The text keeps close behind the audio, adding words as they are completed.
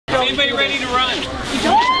anybody ready to run?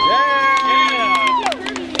 Yeah!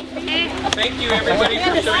 Thank you everybody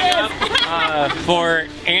for showing up for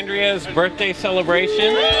Andrea's birthday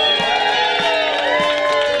celebration.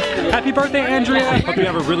 Happy birthday, Andrea! Hope you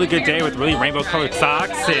have a really good day with really rainbow colored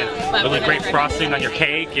socks and really great frosting on your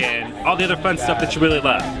cake and all the other fun stuff that you really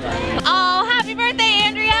love. Oh, happy birthday,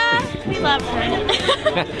 Andrea! We love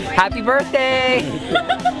her. Happy birthday!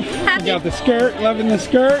 You got the skirt, loving the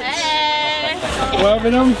skirts. Hey.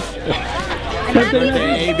 Loving them.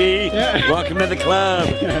 Baby, yeah. Welcome to the club.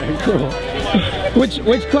 Cool.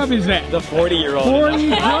 Which club is that? The 40-year-old.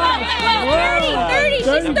 40 30, she's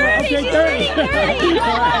 30, okay, 30.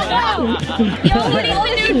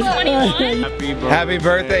 Happy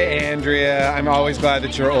birthday, Andrea. I'm always glad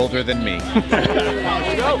that you're older than me. Wait,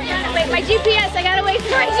 my GPS, I gotta wait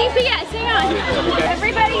for my GPS, hang on.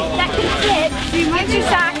 Everybody that can fit, get your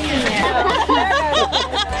socks in there.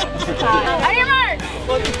 On your mark,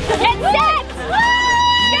 get set,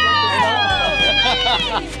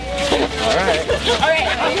 Alright.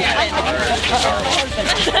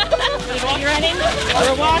 You running?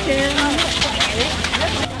 We're walking.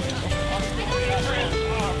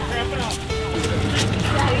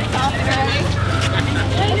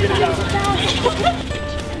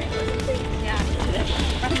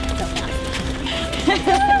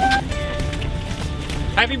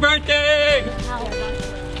 Happy birthday!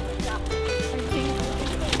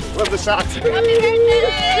 Love the socks. Happy birthday!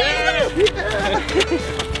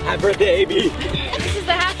 Happy birthday, AB. This is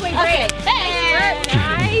the halfway break. Thanks,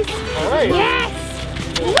 guys. All right. Yes!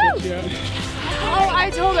 Woo! Oh, I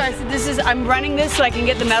told her, I said, I'm running this so I can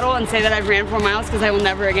get the medal and say that I've ran 4 miles because I will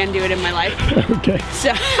never again do it in my life. Okay.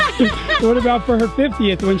 So, what about for her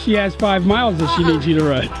 50th when she has 5 miles that she needs you to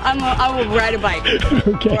run? I will ride a bike.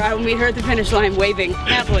 Okay. Or I will meet her at the finish line waving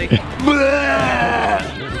happily.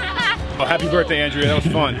 Oh, happy birthday, Andrea. That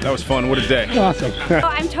was fun. That was fun. What a day. Awesome. Oh,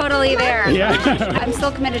 I'm totally there. Yeah. I'm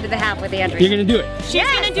still committed to the half with Andrea. You're gonna do it. She's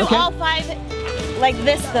gonna do all 5 like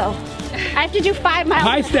this though. I have to do 5 miles.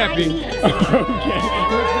 High stepping.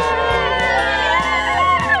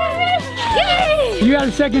 Yay! You got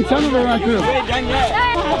a second tunnel to run through.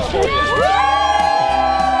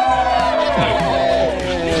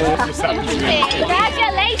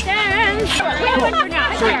 Congratulations!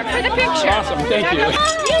 For the picture. Awesome, thank you.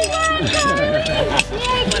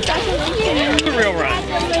 Real run.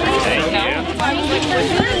 Thank you.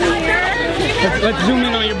 Let's zoom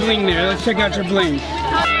in on your bling there. Let's check out your bling.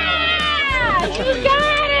 You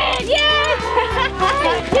got it! Yes!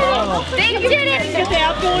 Thank you! Did it! Get the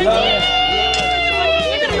outgoing.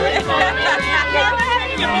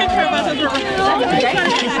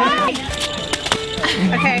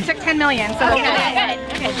 Okay, I took 10 million, so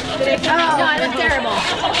Okay, good. Oh, no, I look terrible.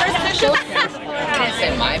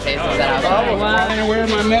 In my face, is that I'm gonna wear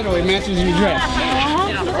my medal. It matches your dress.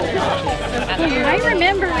 I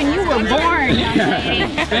remember when you were born.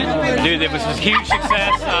 Dude, it was a huge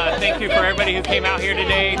success. Thank you for everybody who came out here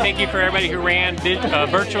today. Thank you for everybody who ran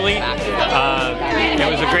virtually. It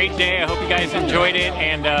was a great day. I hope you guys enjoyed it,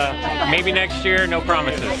 and maybe next year, no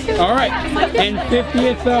promises. All right. And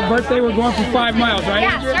 50th birthday, we're going for 5 miles, right?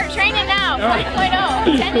 Yeah, start training now.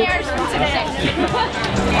 5.0. 10 years from today.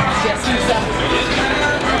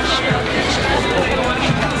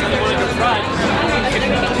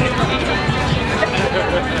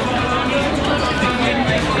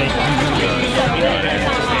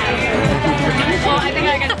 I think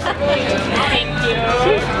I got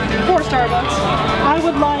 4 Starbucks. I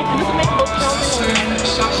would like